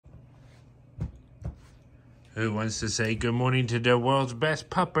Who wants to say good morning to the world's best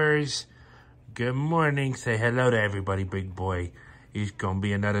puppers? Good morning. Say hello to everybody, big boy. It's gonna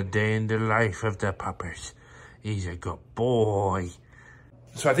be another day in the life of the puppers. He's a good boy.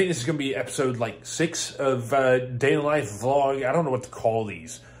 So I think this is gonna be episode like 6 of Day in the Life vlog. I don't know what to call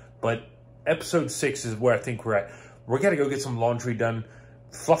these, but episode 6 is where I think we're at. We gotta go get some laundry done.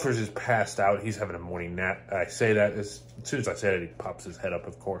 Fluffers is passed out. He's having a morning nap. I say that as soon as I say it, he pops his head up,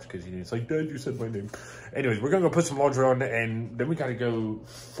 of course, because he's like, Dad, you said my name. Anyways, we're going to go put some laundry on, and then we got to go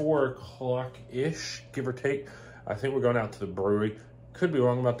 4 o'clock-ish, give or take. I think we're going out to the brewery. Could be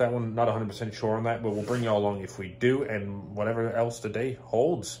wrong about that one. Not 100% sure on that, but we'll bring you all along if we do, and whatever else the day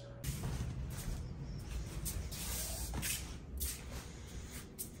holds.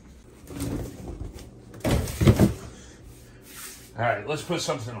 All right, let's put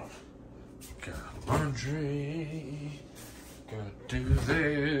something on. Got laundry. Gotta do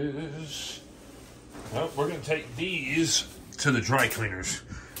this. Well, we're gonna take these to the dry cleaners.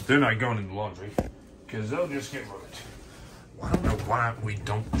 They're not going in the laundry because they'll just get ruined. I don't know why we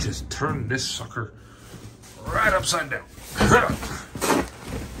don't just turn this sucker right upside down.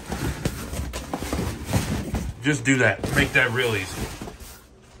 Just do that. Make that real easy.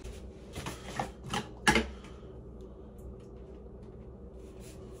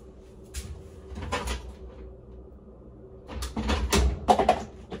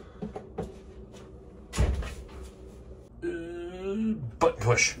 Button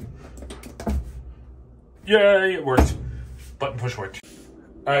push. Yay, it worked. Button push worked.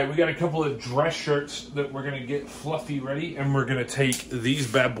 All right, we got a couple of dress shirts that we're gonna get fluffy ready, and we're gonna take these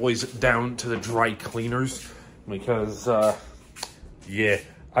bad boys down to the dry cleaners because, yeah,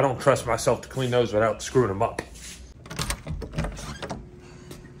 I don't trust myself to clean those without screwing them up.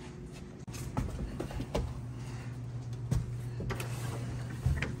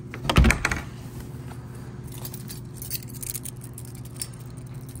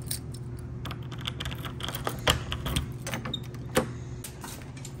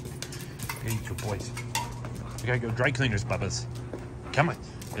 Hey, good boys. We gotta go dry cleaners, Bubbas. Come on.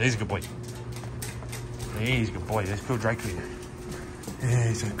 He's a good boy. He's a good boy. Let's go dry cleaner.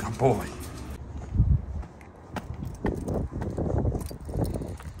 He's a good boy.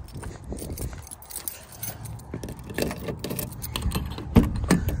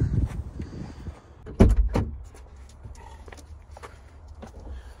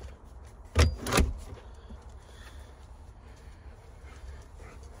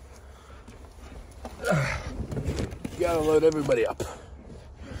 Gotta load everybody up.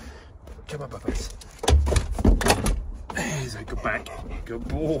 Come on, Bubbas. He's a good back. Good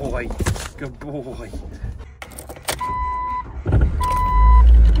boy. Good boy.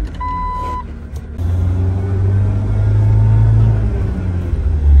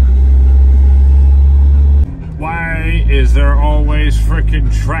 Why is there always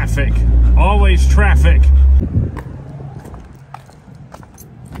freaking traffic? Always traffic.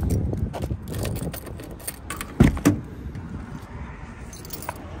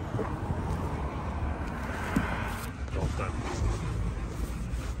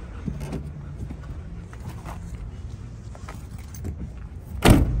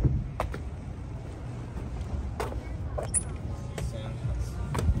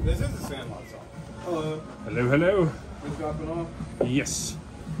 This is the Sandlot song. Hello. Hello, hello. Just dropping off? Yes.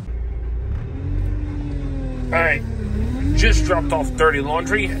 All right. Just dropped off dirty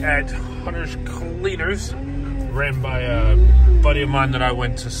laundry at Hunter's Cleaners, ran by a buddy of mine that I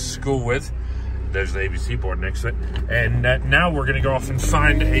went to school with. There's the ABC board next to it. And now we're going to go off and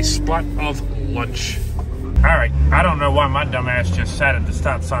find a spot of lunch. All right. I don't know why my dumb ass just sat at the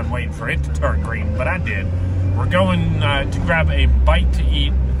stop sign waiting for it to turn green, but I did. We're going to grab a bite to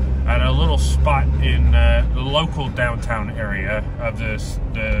eat at a little spot in the local downtown area of the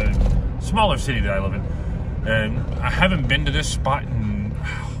smaller city that I live in. And I haven't been to this spot in,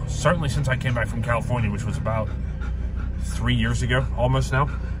 certainly since I came back from California, which was about 3 years ago, almost now.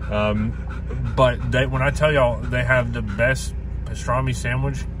 But when I tell y'all they have the best pastrami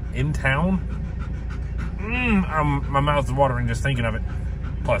sandwich in town, my mouth is watering just thinking of it.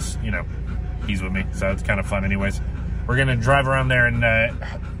 Plus, you know, he's with me, so it's kind of fun anyways. We're gonna drive around there and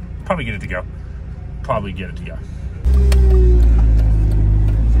probably get it to go. Probably get it to go.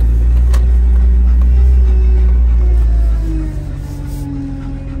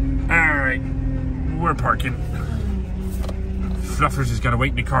 All right, we're parking. Fluffers has got to wait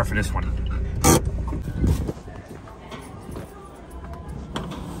in the car for this one.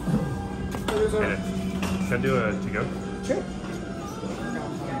 Can I do a to-go? Sure.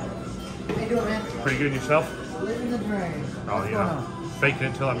 How you doing, man? Pretty good yourself? Living the dream. Oh, What's yeah. going on? faking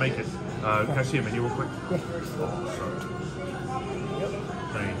it till I make it. Can I see a menu real quick? Yeah.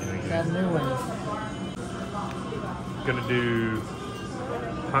 Thank you. Got new ones. Gonna do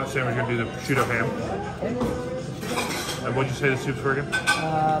hot sandwich. Gonna do the prosciutto ham. And what'd you say the soups were again?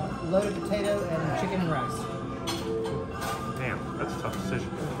 Loaded potato and chicken and rice. Damn, that's a tough decision.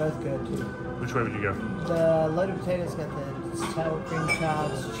 They're both good too. Which way would you go? The loaded potatoes got the sour cream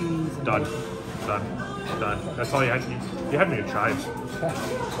chives, cheese, and Done. bacon. Done. That's all you had. You had me at chives. Let's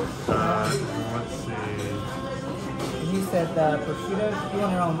see. And you said the prosciutto, you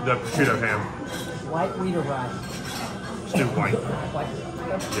want your own The prosciutto ham. white wheat or rye? Let's do white. White.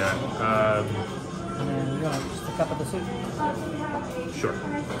 Okay. Yeah. And then you want just a cup of the soup? Sure.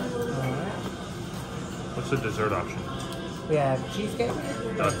 Alright. What's the dessert option? We have cheesecake,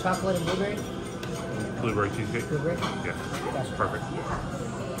 chocolate and blueberry. Blueberry cheesecake? Blueberry? Yeah. Gotcha. Perfect.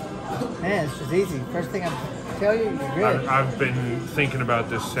 Man, it's just easy. First thing I tell you, you're good. I've been thinking about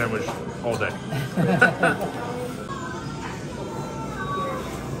this sandwich all day.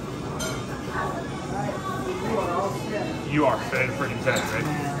 You are freaking fat, right?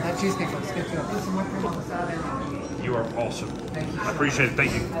 Man, that cheesecake looks good too. I'll put some more cream on the side there. You are awesome. Thank you. I appreciate it.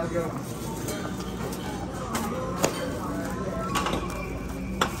 Thank you. Have a good one.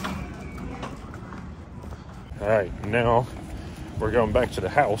 All right, now we're going back to the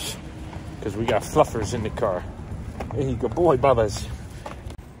house because we got fluffers in the car. Hey, good boy, Bubba's.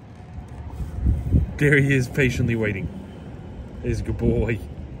 There he is, patiently waiting. He's a good boy.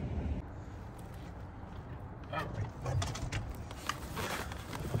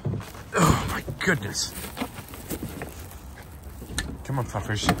 Oh my goodness. Come on,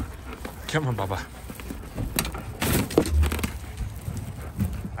 Fluffers. Come on, Bubba.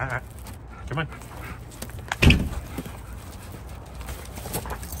 Come on.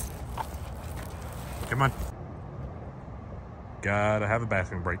 Come on. Gotta have a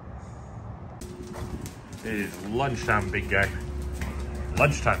bathroom break. It is lunchtime, big guy.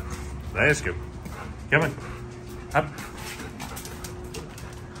 Lunchtime. Let's go. Come on. Up.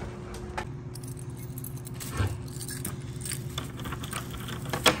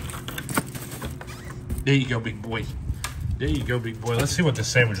 There you go, big boy. There you go, big boy. Let's see what this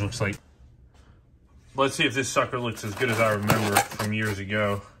sandwich looks like. Let's see if this sucker looks as good as I remember it from years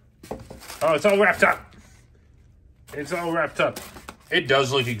ago. Oh, it's all wrapped up. It's all wrapped up. It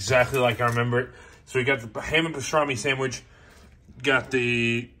does look exactly like I remember it. So we got the ham and pastrami sandwich, got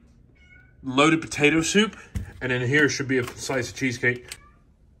the loaded potato soup, and then here should be a slice of cheesecake.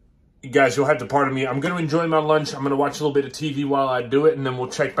 You guys, you'll have to pardon me. I'm going to enjoy my lunch. I'm going to watch a little bit of TV while I do it, and then we'll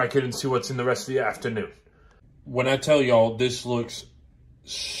check back in and see what's in the rest of the afternoon. When I tell y'all this looks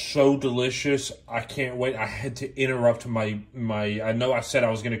so delicious, I can't wait. I had to interrupt my I know I said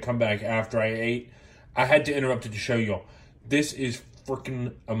I was going to come back after I ate. I had to interrupt it to show y'all. This is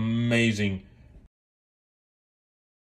freaking amazing.